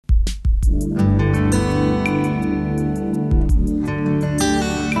From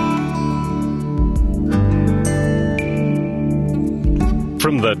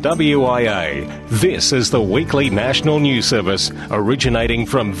the WIA, this is the weekly national news service originating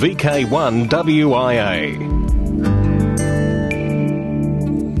from VK1 WIA.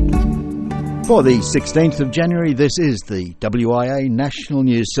 For the 16th of January, this is the WIA National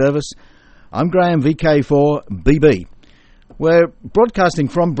News Service. I'm Graham, VK4BB. We're broadcasting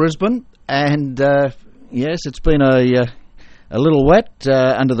from Brisbane, and yes, it's been a little wet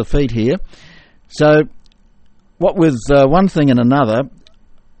under the feet here. So, what with one thing and another,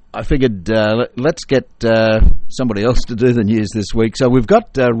 I figured let's get somebody else to do the news this week. So we've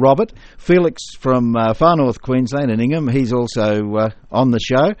got Robert Felix from far north Queensland in Ingham. He's also on the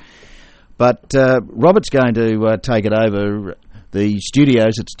show. But Robert's going to take it over the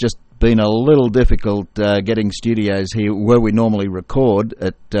studios. It's just been a little difficult getting studios here where we normally record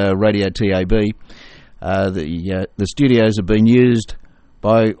at Radio TAB. The studios have been used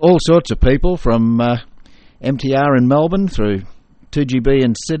by all sorts of people, from MTR in Melbourne through 2GB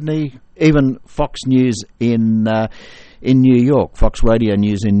in Sydney, even Fox News in New York, Fox Radio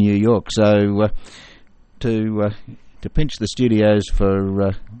News in New York. So to pinch the studios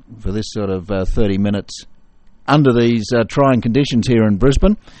for this sort of 30 minutes under these trying conditions here in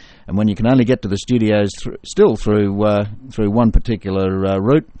Brisbane, and when you can only get to the studios still through one particular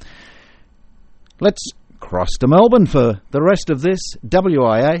route, let's cross to Melbourne for the rest of this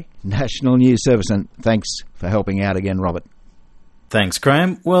WIA National News Service. And thanks for helping out again, Robert. Thanks,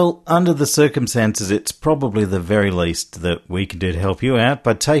 Graham. Well, under the circumstances, it's probably the very least that we can do to help you out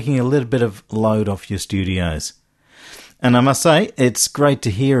by taking a little bit of load off your studios. And I must say, it's great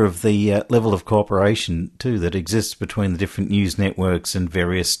to hear of the level of cooperation, too, that exists between the different news networks and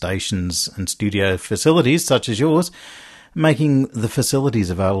various stations and studio facilities, such as yours, making the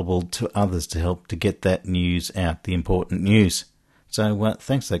facilities available to others to help to get that news out, the important news. So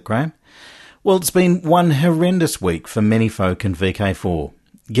thanks for that, Graham. Well, it's been one horrendous week for many folk in VK4.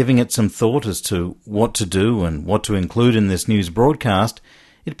 Giving it some thought as to what to do and what to include in this news broadcast,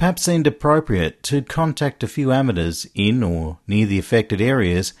 it perhaps seemed appropriate to contact a few amateurs in or near the affected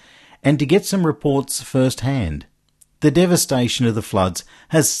areas and to get some reports firsthand. The devastation of the floods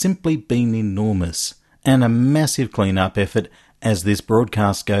has simply been enormous, and a massive clean-up effort as this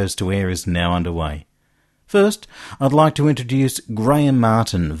broadcast goes to air is now underway. First, I'd like to introduce Graham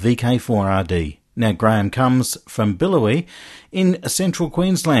Martin, VK4RD. Now, Graham comes from Billowee in central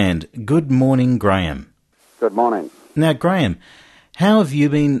Queensland. Good morning, Graham. Good morning. Now, Graham, how have you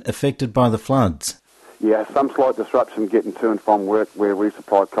been affected by the floods? Yeah, some slight disruption getting to and from work where we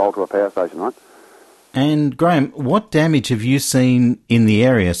supply coal to a power station, right? And, Graham, what damage have you seen in the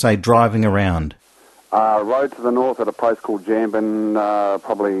area, say, driving around? Road to the north at a place called Jambin,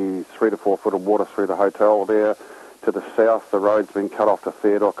 probably 3 to 4 foot of water through the hotel there. To the south, the road's been cut off to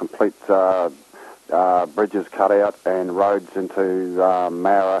Theodore, complete bridges cut out, and roads into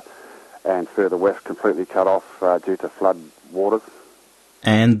Mara and further west completely cut off due to flood waters.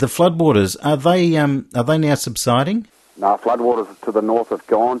 And the floodwaters, are they now subsiding? No, floodwaters to the north have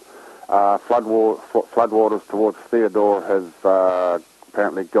gone. Floodwaters towards Theodore has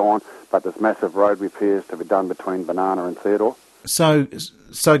apparently gone, but there's massive road repairs to be done between Banana and Theodore. So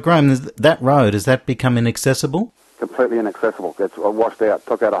Graham, that road, has that become inaccessible? Completely inaccessible. It's washed out,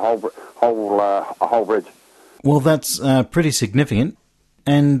 took out a whole bridge. Well, that's pretty significant.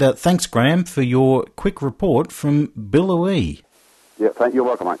 And thanks, Graham, for your quick report from Billowee. Yeah, you're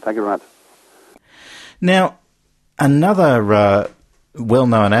welcome, mate. Thank you very much. Now, another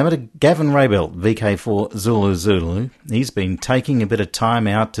well-known amateur, Gavin Raybell, VK4 Zulu. He's been taking a bit of time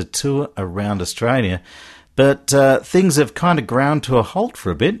out to tour around Australia, but things have kind of ground to a halt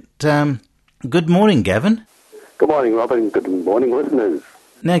for a bit. Good morning, Gavin. Good morning, Robert, and good morning, listeners.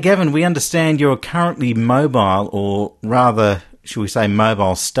 Now, Gavin, we understand you're currently mobile, or rather, should we say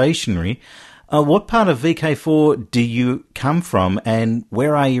mobile stationary. What part of VK4 do you come from, and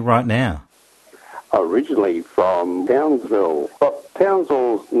where are you right now? Originally from Townsville. Well,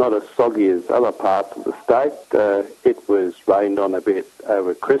 Townsville's not as soggy as other parts of the state. It was rained on a bit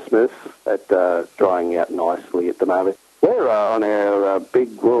over Christmas, but drying out nicely at the moment. We're on our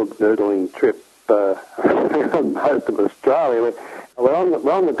big world noodling trip around most of Australia. We're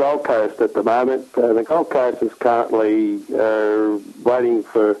on the Gold Coast at the moment. The Gold Coast is currently waiting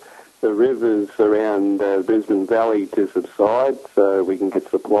for the rivers around Brisbane Valley to subside so we can get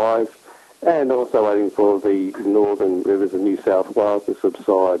supplies, and also waiting for the northern rivers of New South Wales to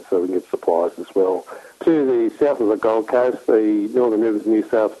subside so we can get supplies as well. To the south of the Gold Coast, the northern rivers of New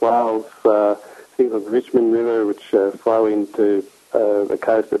South Wales, things like the Richmond River, which flow into the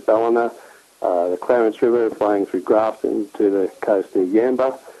coast at Ballina, the Clarence River flowing through Grafton to the coast near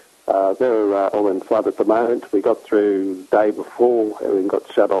Yamba. They're all in flood at the moment. We got through the day before, everything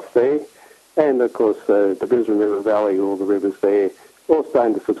got shut off there. And, of course, the Brisbane River Valley, all the rivers there, all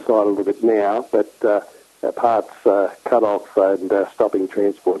starting to subside a little bit now, but parts cut off and stopping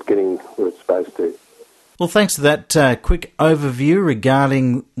transport getting where it's supposed to. Well, thanks for that quick overview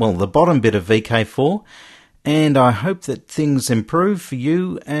regarding, the bottom bit of VK4, and I hope that things improve for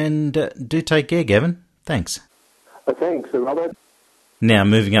you, and do take care, Gavin. Thanks. Thanks, Robert. Now,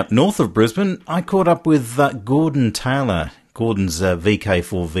 moving up north of Brisbane, I caught up with Gordon Taylor, Gordon's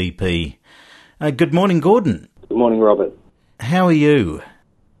VK4 VP. Good morning, Gordon. Good morning, Robert. How are you?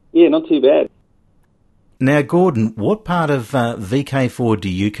 Yeah, not too bad. Now, Gordon, what part of VK4 do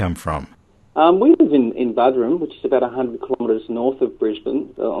you come from? We live in Buderim, which is about 100 kilometres north of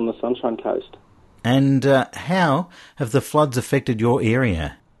Brisbane, on the Sunshine Coast. And how have the floods affected your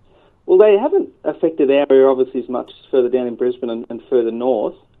area? Well, they haven't affected our area, obviously, as much as further down in Brisbane and further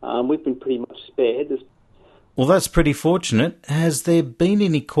north. We've been pretty much spared. Well, that's pretty fortunate. Has there been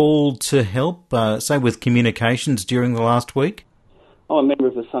any call to help, say, with communications during the last week? I'm a member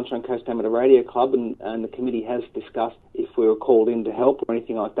of the Sunshine Coast Amateur Radio Club, and the committee has discussed if we were called in to help or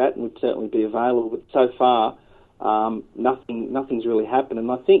anything like that, and would certainly be available. But so far, nothing's really happened.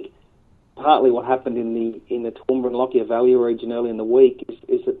 And I think partly what happened in the Toowoomba and Lockyer Valley region early in the week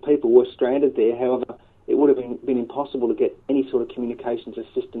is that people were stranded there. However, it would have been impossible to get any sort of communications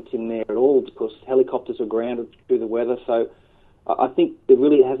assistance in there at all because helicopters were grounded through the weather. So I think there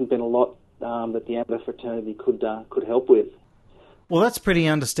really hasn't been a lot that the amateur fraternity could help with. Well, that's pretty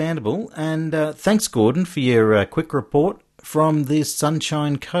understandable. And thanks, Gordon, for your quick report from the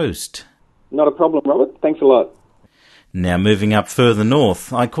Sunshine Coast. Not a problem, Robert. Thanks a lot. Now, moving up further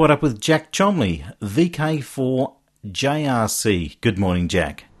north, I caught up with Jack Chomley, VK4 JRC. Good morning,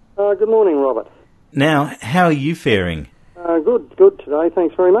 Jack. Good morning, Robert. Now, how are you faring? Good today,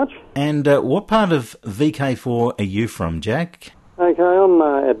 thanks very much. And what part of VK4 are you from, Jack? Okay, I'm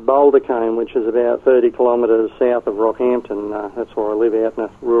at Bouldercombe, which is about 30 kilometres south of Rockhampton. That's where I live, out in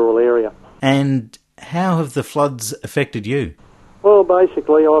a rural area. And how have the floods affected you? Well,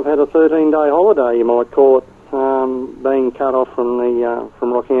 basically, I've had a 13-day holiday, you might call it, being cut off from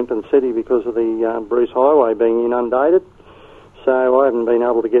Rockhampton City because of the Bruce Highway being inundated. So I haven't been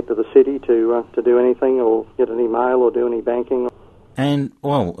able to get to the city to do anything or get any mail or do any banking. And,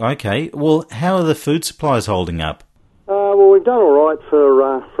 okay. Well, how are the food supplies holding up? Well, we've done all right for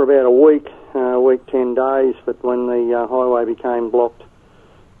about a week, 10 days, but when the highway became blocked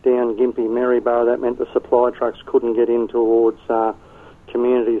down Gympie, Maryborough, that meant the supply trucks couldn't get in towards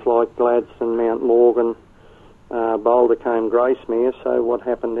communities like Gladstone, Mount Morgan, Bouldercombe, Gracemere. So what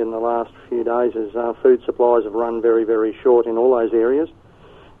happened in the last few days is food supplies have run very, very short in all those areas,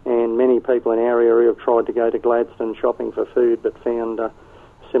 and many people in our area have tried to go to Gladstone shopping for food but found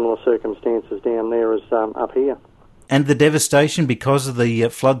similar circumstances down there as up here. And the devastation because of the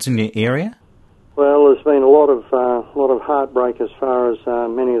floods in your area? Well, there's been a lot of heartbreak as far as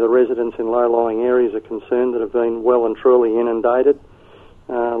many of the residents in low-lying areas are concerned that have been well and truly inundated.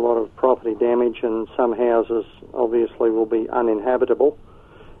 A lot of property damage, and some houses obviously will be uninhabitable.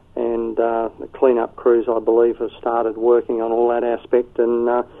 And the clean-up crews, I believe, have started working on all that aspect,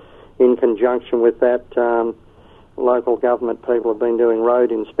 and in conjunction with that, local government people have been doing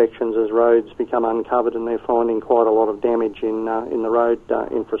road inspections as roads become uncovered, and they're finding quite a lot of damage in the road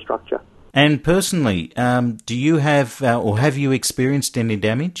infrastructure. And personally, do you have or have you experienced any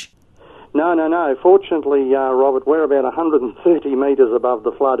damage? No. Fortunately, Robert, we're about 130 metres above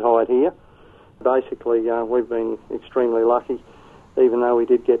the flood height here. Basically, we've been extremely lucky. Even though we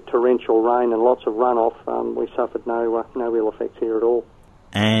did get torrential rain and lots of runoff, we suffered no ill effects here at all.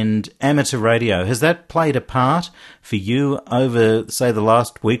 And amateur radio, has that played a part for you over, say, the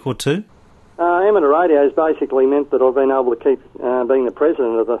last week or two? Amateur radio has basically meant that I've been able to keep, being the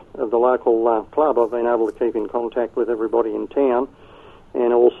president of the local club, I've been able to keep in contact with everybody in town,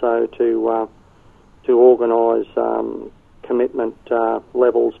 and also to organise commitment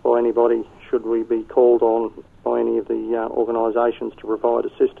levels by anybody should we be called on by any of the organisations to provide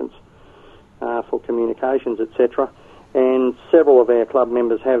assistance for communications, etc. And several of our club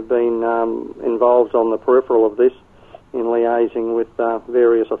members have been involved on the peripheral of this in liaising with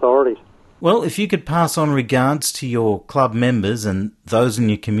various authorities. Well, if you could pass on regards to your club members and those in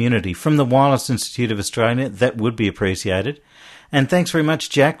your community from the Wireless Institute of Australia, that would be appreciated. And thanks very much,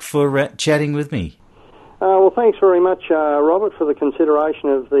 Jack, for chatting with me. Well, thanks very much, Robert, for the consideration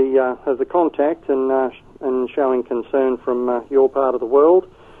of the contact and showing concern from your part of the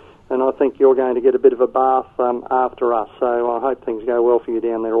world. and I think you're going to get a bit of a bath after us. So I hope things go well for you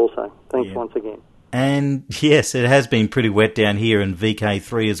down there also. Thanks once again. And yes, it has been pretty wet down here in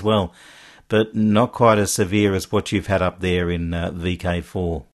VK3 as well, but not quite as severe as what you've had up there in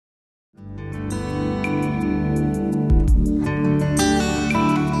VK4.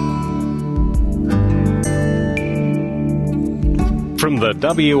 From the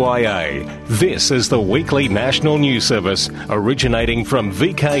WIA, this is the weekly national news service originating from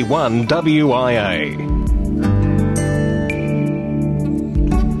VK1 WIA.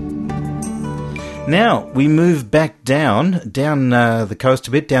 Now, we move back down the coast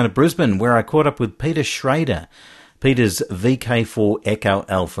a bit, down to Brisbane, where I caught up with Peter Schrader. Peter's VK4 Echo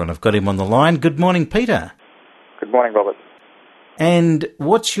Alpha, and I've got him on the line. Good morning, Peter. Good morning, Robert. And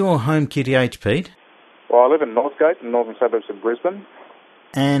what's your home QTH, Pete? Well, I live in Northgate, in the northern suburbs of Brisbane.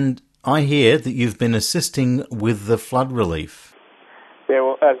 And I hear that you've been assisting with the flood relief. Yeah,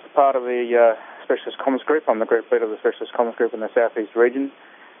 well, as part of the Specialist Comms Group, I'm the group leader of the Specialist Comms Group in the South East region,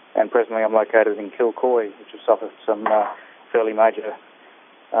 and presently I'm located in Kilcoy, which has suffered some fairly major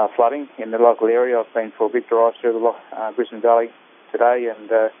flooding in the local area. I've been for a big drive through the Brisbane Valley today,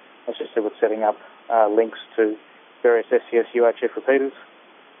 and assisted with setting up links to various SCS UHF repeaters,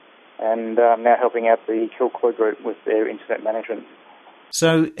 and now helping out the Kilcoy group with their internet management.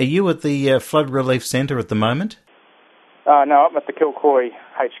 So, are you at the Flood Relief Centre at the moment? No, I'm at the Kilcoy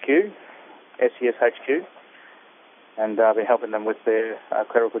HQ, SCS HQ, and I've been helping them with their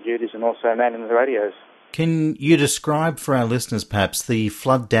clerical duties and also manning the radios. Can you describe for our listeners, perhaps, the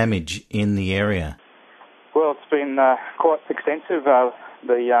flood damage in the area? Well, it's been quite extensive.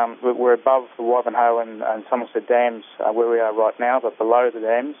 We're above the Wivenhoe and Somerset dams where we are right now, but below the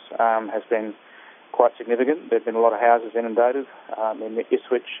dams has been quite significant. There have been a lot of houses inundated in the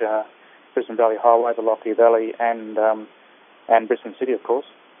Ipswich, Brisbane Valley Highway, the Lockyer Valley, and Brisbane City, of course.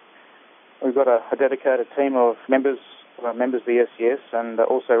 We've got a dedicated team of members of the SCS and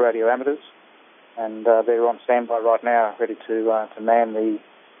also radio amateurs, and they're on standby right now, ready to man the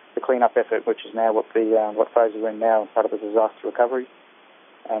clean-up effort, which is now what phase we're in now, part of the disaster recovery.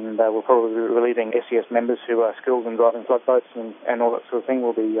 And we'll probably be relieving SCS members who are skilled in driving flood boats and all that sort of thing.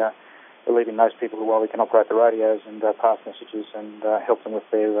 We'll be relieving those people while we can operate the radios and pass messages and help them with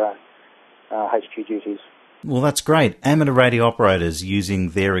their HQ duties. Well, that's great. Amateur radio operators using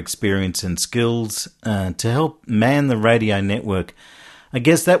their experience and skills to help man the radio network. I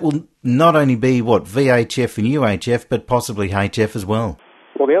guess that will not only be, VHF and UHF, but possibly HF as well.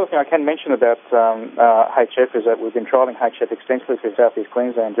 Well, the other thing I can mention about HF is that we've been trialling HF extensively for South East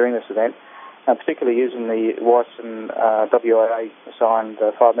Queensland during this event, particularly using the WICE and WIA-assigned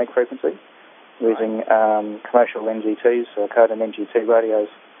 5 meg frequency, using commercial NGTs, Codan NGT radios,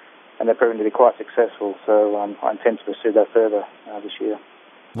 and they're proving to be quite successful, so I intend to pursue that further this year.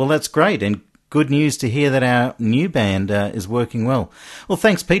 Well, that's great, and good news to hear that our new band is working well. Well,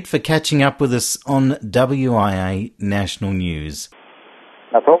 thanks, Pete, for catching up with us on WIA National News.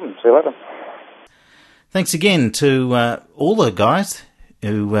 No problem. See you later. Thanks again to all the guys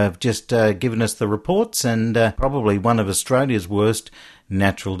who have just given us the reports, and probably one of Australia's worst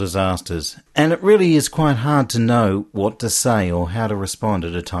natural disasters. And it really is quite hard to know what to say or how to respond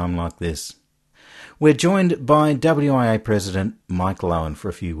at a time like this. We're joined by WIA President Michael Owen for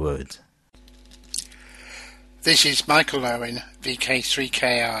a few words. This is Michael Owen,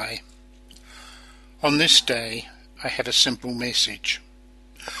 VK3KI. On this day, I have a simple message.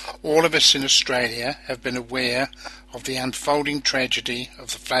 All of us in Australia have been aware of the unfolding tragedy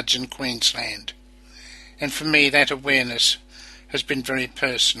of the floods in Queensland, and for me that awareness has been very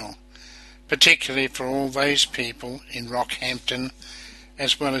personal, particularly for all those people in Rockhampton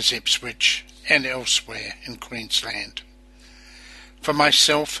as well as Ipswich and elsewhere in Queensland. For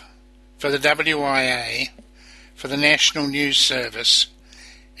myself, for the WIA, for the National News Service,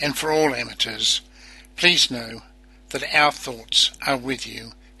 and for all amateurs, please know that our thoughts are with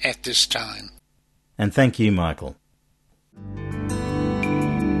you at this time. And thank you, Michael.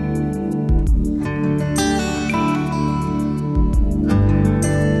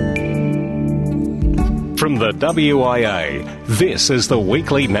 From the WIA, this is the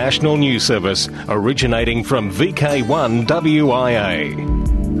weekly national news service originating from VK1 WIA.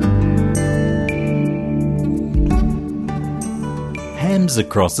 Hams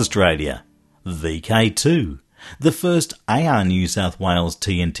across Australia. VK2, the first AR New South Wales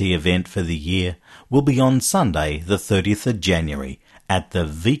TNT event for the year, will be on Sunday the 30th of January at the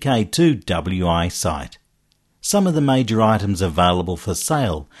VK2 WI site. Some of the major items available for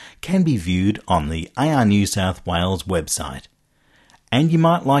sale can be viewed on the AR New South Wales website. And you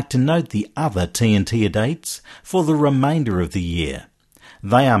might like to note the other TNT dates for the remainder of the year.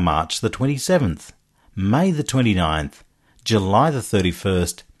 They are March the 27th, May the 29th, July the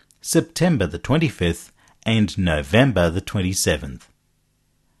 31st, September the 25th, and November the 27th.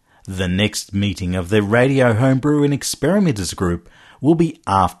 The next meeting of the Radio Homebrew and Experimenters group will be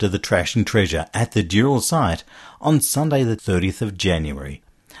after the Trash and Treasure at the Dural site on Sunday the 30th of January.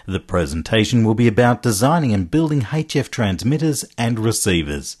 The presentation will be about designing and building HF transmitters and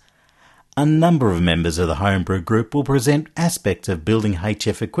receivers. A number of members of the Homebrew group will present aspects of building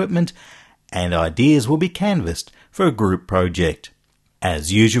HF equipment, and ideas will be canvassed for a group project.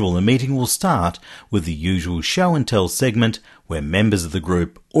 As usual, the meeting will start with the usual show and tell segment where members of the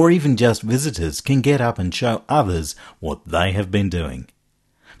group or even just visitors can get up and show others what they have been doing.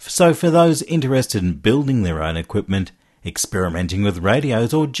 So for those interested in building their own equipment, experimenting with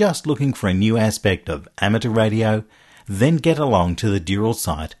radios, or just looking for a new aspect of amateur radio, then get along to the Dural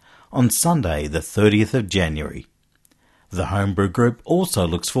site on Sunday the 30th of January. The Homebrew Group also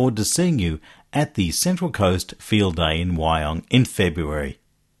looks forward to seeing you at the Central Coast Field Day in Wyong in February.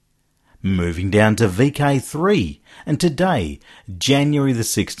 Moving down to VK3, and today, January the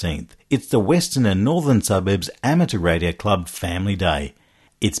 16th, it's the Western and Northern Suburbs Amateur Radio Club Family Day.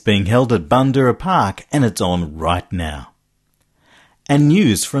 It's being held at Bundoora Park and it's on right now. And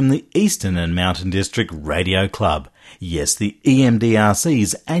news from the Eastern and Mountain District Radio Club. Yes, the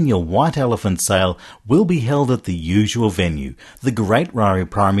EMDRC's annual White Elephant Sale will be held at the usual venue, the Great Ryrie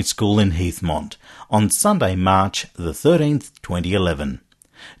Primary School in Heathmont, on Sunday, March the 13th, 2011.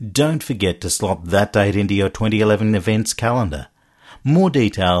 Don't forget to slot that date into your 2011 events calendar. More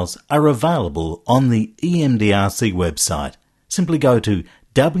details are available on the EMDRC website. Simply go to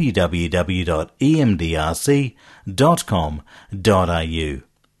www.emdrc.com.au.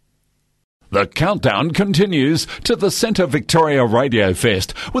 The countdown continues to the Centre Victoria Radio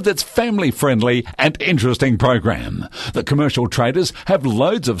Fest with its family-friendly and interesting program. The commercial traders have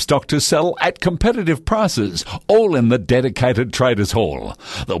loads of stock to sell at competitive prices, all in the dedicated Traders Hall.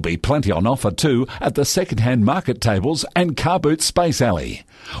 There'll be plenty on offer too at the second-hand market tables and Car Boot Space Alley.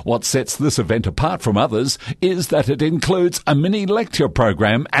 What sets this event apart from others is that it includes a mini lecture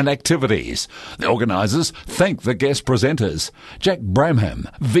program and activities. The organisers thank the guest presenters. Jack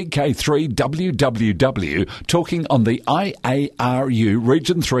Bramham, VK3WWW, talking on the IARU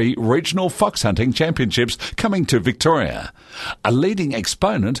Region 3 Regional Fox Hunting Championships coming to Victoria. A leading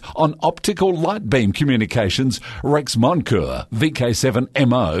exponent on optical light beam communications, Rex Moncoeur,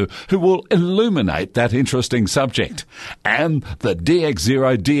 VK7MO, who will illuminate that interesting subject. And the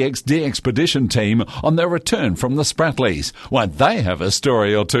DX0 DX Expedition team on their return from the Spratlys. Won't they have a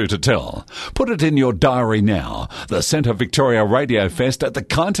story or two to tell? Put it in your diary now. The Centre Victoria Radio Fest at the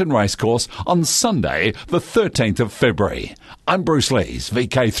Kyneton Racecourse on Sunday, the 13th of February. I'm Bruce Lees,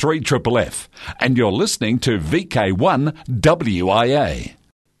 VK3FFF, and you're listening to VK1WIA.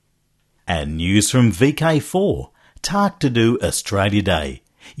 And news from VK4. TARC to do Australia Day.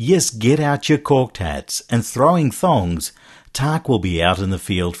 Yes, get out your corked hats and throwing thongs. TARC will be out in the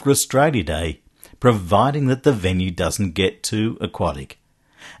field for Australia Day, providing that the venue doesn't get too aquatic.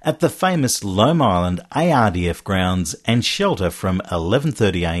 At the famous Lome Island ARDF grounds and shelter from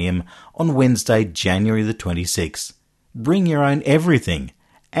 11:30am on Wednesday, January the 26th. Bring your own everything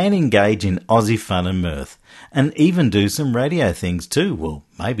and engage in Aussie fun and mirth, and even do some radio things too, well,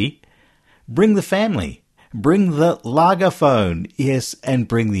 maybe. Bring the family, bring the lagerphone, yes, and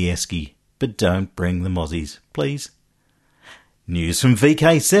bring the esky, but don't bring the mozzies, please. News from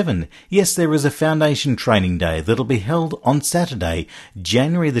VK7. Yes, there is a Foundation Training Day that'll be held on Saturday,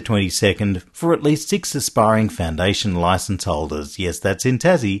 January the 22nd, for at least 6 aspiring Foundation licence holders. Yes, that's in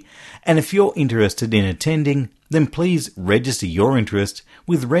Tassie. And if you're interested in attending, then please register your interest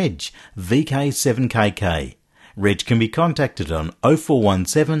with Reg, VK7KK. Reg can be contacted on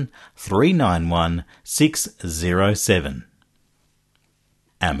 0417 391 607.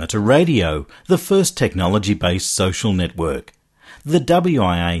 Amateur Radio, the first technology-based social network. The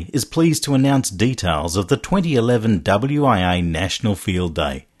WIA is pleased to announce details of the 2011 WIA National Field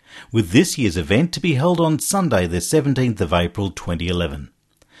Day, with this year's event to be held on Sunday the 17th of April 2011.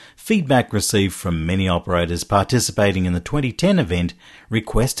 Feedback received from many operators participating in the 2010 event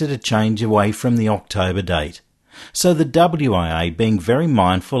requested a change away from the October date. So the WIA, being very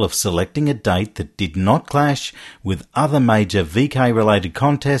mindful of selecting a date that did not clash with other major VK-related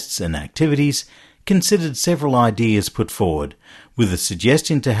contests and activities, considered several ideas put forward, with a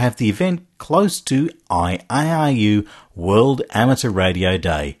suggestion to have the event close to IARU World Amateur Radio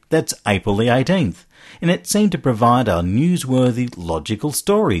Day. That's April the 18th. And it seemed to provide a newsworthy, logical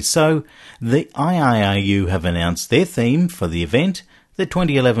story. So the IARU have announced their theme for the event, the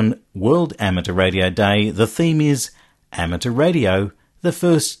 2011 World Amateur Radio Day. The theme is Amateur Radio, the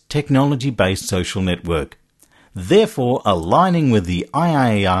first technology-based social network. Therefore, aligning with the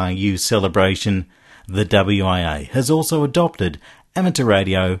IARU celebration, the WIA has also adopted Amateur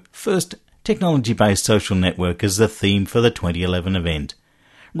Radio First Technology-Based Social Network as the theme for the 2011 event.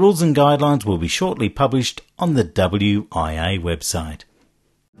 Rules and guidelines will be shortly published on the WIA website.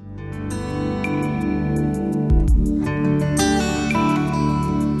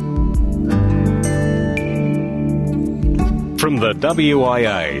 From the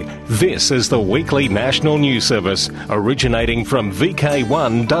WIA, this is the weekly national news service originating from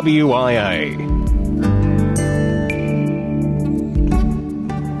VK1 WIA.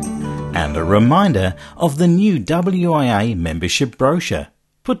 And a reminder of the new WIA membership brochure.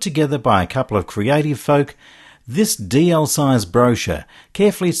 Put together by a couple of creative folk, this DL-size brochure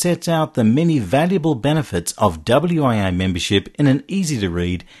carefully sets out the many valuable benefits of WIA membership in an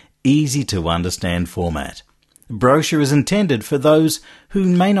easy-to-read, easy-to-understand format. The brochure is intended for those who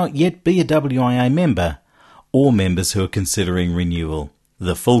may not yet be a WIA member or members who are considering renewal.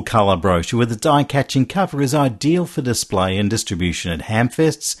 The full-colour brochure with its eye-catching cover is ideal for display and distribution at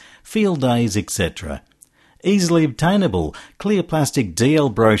hamfests, field days, etc. Easily obtainable, clear plastic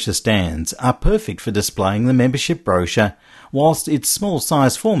DL brochure stands are perfect for displaying the membership brochure, whilst its small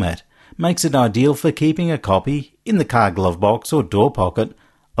size format makes it ideal for keeping a copy in the car glove box or door pocket,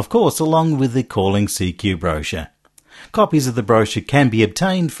 of course along with the Calling CQ brochure. Copies of the brochure can be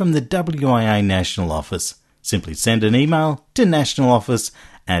obtained from the WIA National Office. Simply send an email to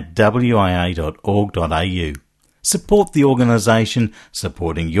nationaloffice@wia.org.au. Support the organisation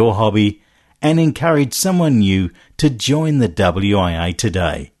supporting your hobby and encourage someone new to join the WIA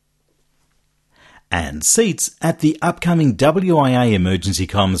today. And seats at the upcoming WIA Emergency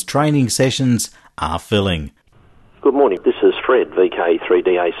Comms training sessions are filling. Good morning, this is Fred,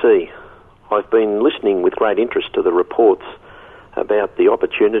 VK3DAC. I've been listening with great interest to the reports about the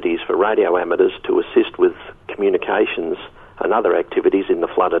opportunities for radio amateurs to assist with communications and other activities in the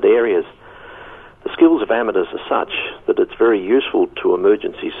flooded areas. The skills of amateurs are such that it's very useful to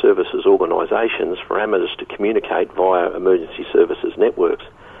emergency services organisations for amateurs to communicate via emergency services networks.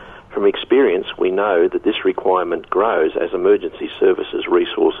 From experience, we know that this requirement grows as emergency services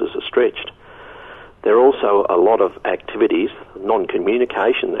resources are stretched. There are also a lot of activities,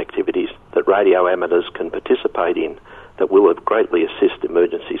 non-communication activities, that radio amateurs can participate in that will greatly assist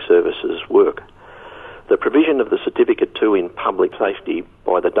emergency services work. The provision of the Certificate 2 in Public Safety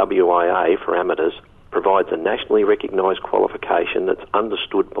by the WIA for amateurs provides a nationally recognised qualification that's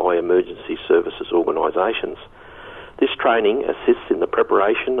understood by emergency services organisations. This training assists in the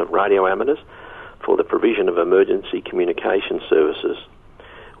preparation of radio amateurs for the provision of emergency communication services.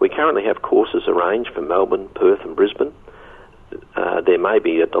 We currently have courses arranged for Melbourne, Perth and Brisbane. There may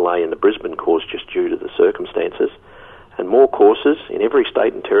be a delay in the Brisbane course just due to the circumstances, and more courses in every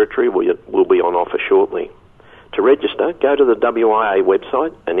state and territory will be on offer shortly. To register, go to the WIA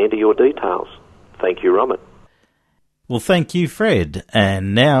website and enter your details. Thank you, Robert. Well, thank you, Fred.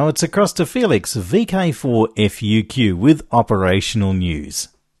 And now it's across to Felix, VK4FUQ, with operational news.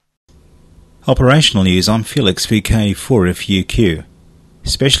 Operational news, I'm Felix, VK4FUQ.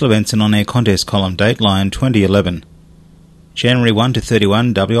 Special events and on-air contest column, Dateline 2011. January 1 to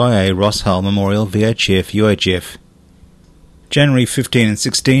 31, WIA Ross Hull Memorial VHF UHF. January 15 and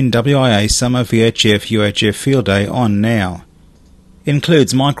 16, WIA Summer VHF UHF Field Day on now.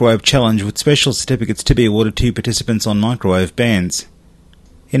 Includes microwave challenge with special certificates to be awarded to participants on microwave bands.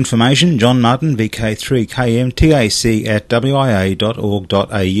 Information, John Martin, VK3KM TAC at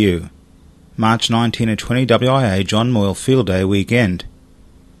wia.org.au. March 19 and 20, WIA John Moyle Field Day weekend.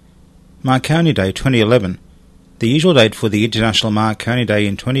 Marconi Day 2011. The usual date for the International Marconi Day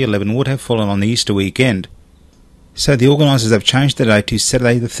in 2011 would have fallen on the Easter weekend, so the organisers have changed the date to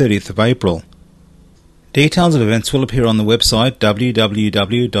Saturday the 30th of April. Details of events will appear on the website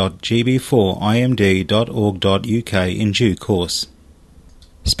www.gb4imd.org.uk in due course.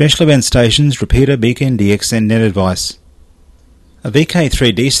 Special event stations, Repeater, Beacon, DX and Net Advice. A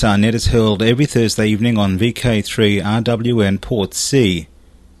VK3 D-Star net is held every Thursday evening on VK3 RWN Port C,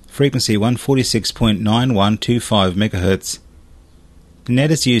 frequency 146.9125 MHz. The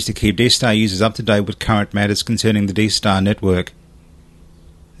net is used to keep D-Star users up to date with current matters concerning the D-Star network.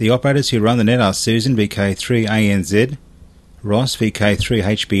 The operators who run the net are Susan VK3 ANZ, Ross VK3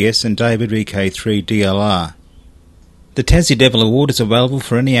 HBS and David VK3 DLR. The Tassie Devil Award is available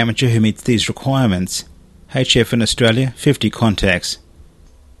for any amateur who meets these requirements. HF in Australia, 50 contacts.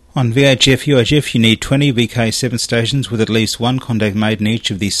 On VHF UHF you need 20 VK7 stations with at least one contact made in each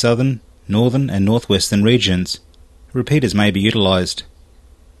of the southern, northern and northwestern regions. Repeaters may be utilised.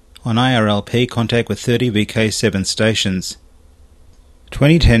 On IRLP, contact with 30 VK7 stations.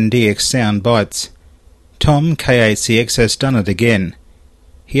 2010 DX Sound Bites. Tom, K8CX, has done it again.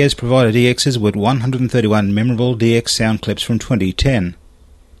 He has provided DXs with 131 memorable DX sound clips from 2010.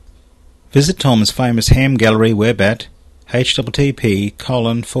 Visit Tom's famous Ham Gallery web at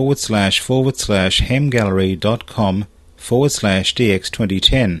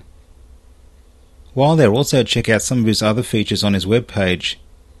http://hamgallery.com/DX2010. While there, also check out some of his other features on his web page,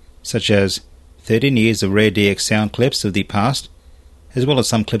 such as 13 years of rare DX sound clips of the past, as well as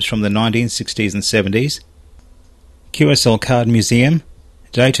some clips from the 1960s and 70s, QSL Card Museum,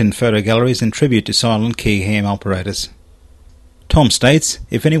 Dayton photo galleries, and tribute to silent key ham operators. Tom states,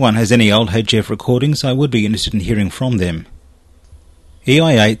 if anyone has any old HF recordings, I would be interested in hearing from them.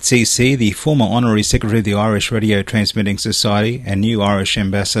 EI8CC, the former Honorary Secretary of the Irish Radio Transmitting Society and new Irish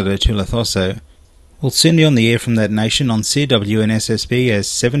Ambassador to Lothoso, will soon be on the air from that nation on CW and SSB as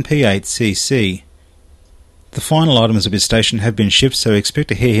 7P8CC. The final items of his station have been shipped, so expect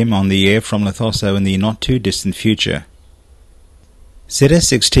to hear him on the air from Lothoso in the not-too-distant future.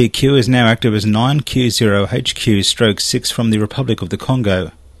 ZS6TQ is now active as 9Q0HQ/6 from the Republic of the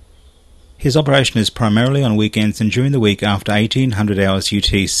Congo. His operation is primarily on weekends and during the week after 1800 hours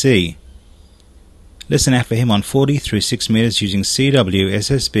UTC. Listen out for him on 40 through 6 meters using CW,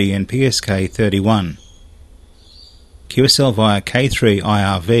 SSB and PSK31. QSL via K3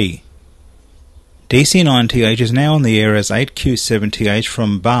 IRV. DC9TH is now on the air as 8Q7TH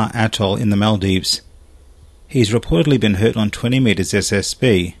from Bar Atoll in the Maldives. He's reportedly been hurt on 20 meters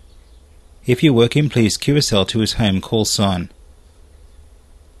SSB. If you work him, please QSL to his home call sign.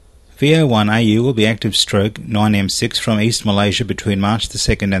 VO1AU will be active stroke 9M6 from East Malaysia between March the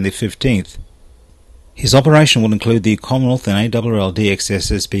 2nd and the 15th. His operation will include the Commonwealth and ARRL DX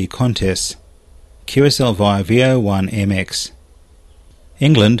SSB contests. QSL via VO1MX.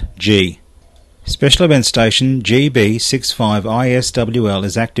 England, G. Special event station GB65ISWL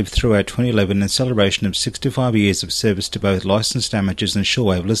is active throughout 2011 in celebration of 65 years of service to both licensed amateurs and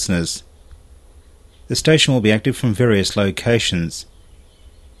shortwave listeners. The station will be active from various locations.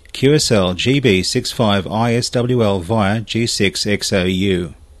 QSL GB65ISWL via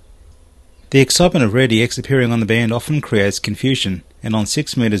G6XOU. The excitement of Rare DX appearing on the band often creates confusion, and on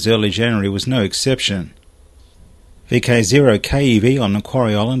 6 meters early January was no exception. VK0KEV on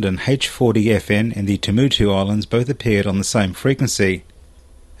Macquarie Island and H40FN in the Tuamotu Islands both appeared on the same frequency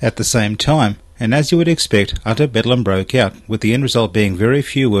at the same time, and as you would expect, utter bedlam broke out, with the end result being very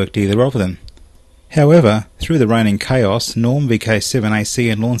few worked either of them. However, through the reigning chaos, Norm,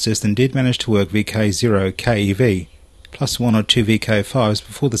 VK7AC and Launceston did manage to work VK0KEV, plus 1 or 2 VK5s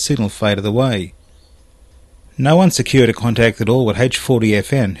before the signal faded away. No one secured a contact at all with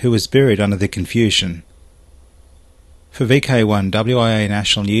H40FN, who was buried under the confusion. For VK1 WIA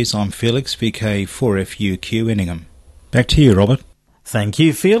National News, I'm Felix, VK4FUQ Inningham. Back to you, Robert. Thank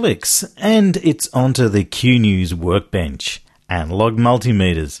you, Felix. And it's onto the Q News workbench. Analog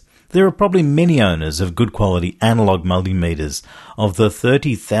multimeters. There are probably many owners of good quality analog multimeters of the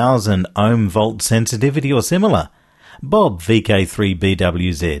 30,000 ohm volt sensitivity or similar. Bob,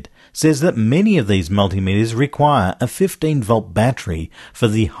 VK3BWZ, says that many of these multimeters require a 15 volt battery for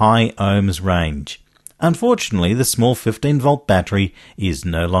the high ohms range. Unfortunately, the small 15-volt battery is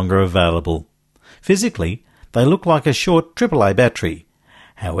no longer available. Physically, they look like a short AAA battery.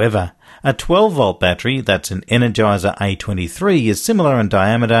 However, a 12-volt battery, that's an Energizer A23, is similar in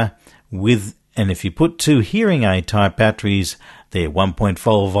diameter and if you put two hearing aid type batteries, they're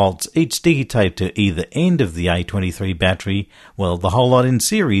 1.4 volts each sticky taped to either end of the A23 battery, well, the whole lot in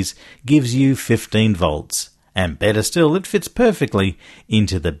series gives you 15 volts. And better still, it fits perfectly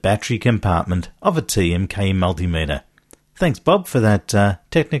into the battery compartment of a TMK multimeter. Thanks, Bob, for that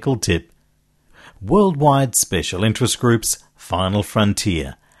technical tip. Worldwide Special Interest Group's Final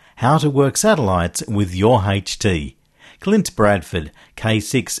Frontier. How to work satellites with your HT. Clint Bradford,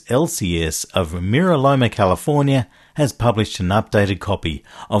 K6LCS of Mira Loma, California, has published an updated copy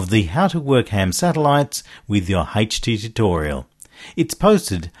of the How to Work Ham Satellites with Your HT tutorial. It's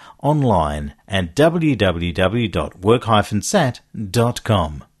posted online at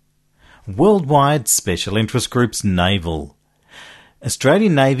www.work-sat.com. Worldwide Special Interest Groups Naval.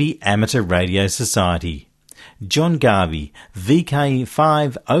 Australian Navy Amateur Radio Society. John Garvey,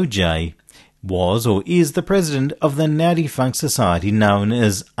 VK5OJ, was or is the president of the now defunct society known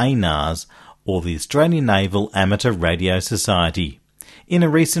as ANARS, or the Australian Naval Amateur Radio Society. In a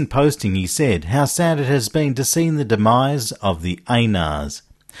recent posting, he said how sad it has been to see the demise of the ANARS.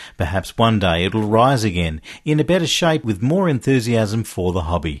 Perhaps one day it will rise again in a better shape with more enthusiasm for the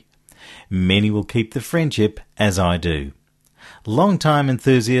hobby. Many will keep the friendship, as I do. long-time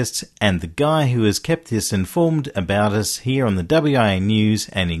enthusiast and the guy who has kept us informed about us here on the WIA News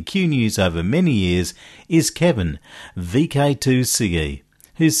and in Q News over many years is Kevin, VK2CE,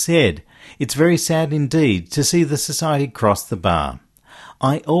 who said, "It's very sad indeed to see the society cross the bar.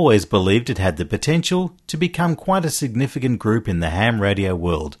 I always believed it had the potential to become quite a significant group in the ham radio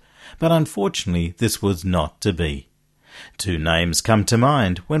world, but unfortunately this was not to be." Two names come to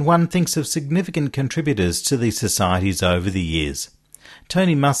mind when one thinks of significant contributors to these societies over the years: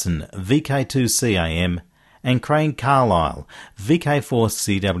 Tony Musson, VK2CAM, and Crane Carlisle,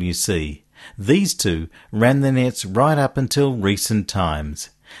 VK4CWC. These two ran the nets right up until recent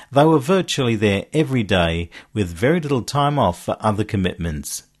times. They were virtually there every day with very little time off for other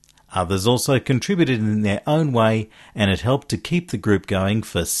commitments. Others also contributed in their own way, and it helped to keep the group going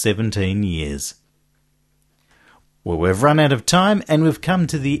for 17 years. Well, we've run out of time and we've come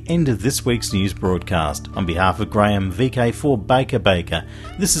to the end of this week's news broadcast. On behalf of Graham, VK4 Baker,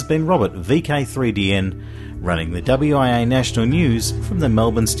 this has been Robert, VK3DN, running the WIA National News from the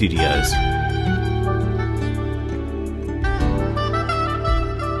Melbourne studios.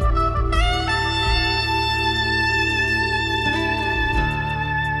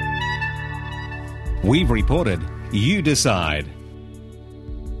 We've reported, you decide.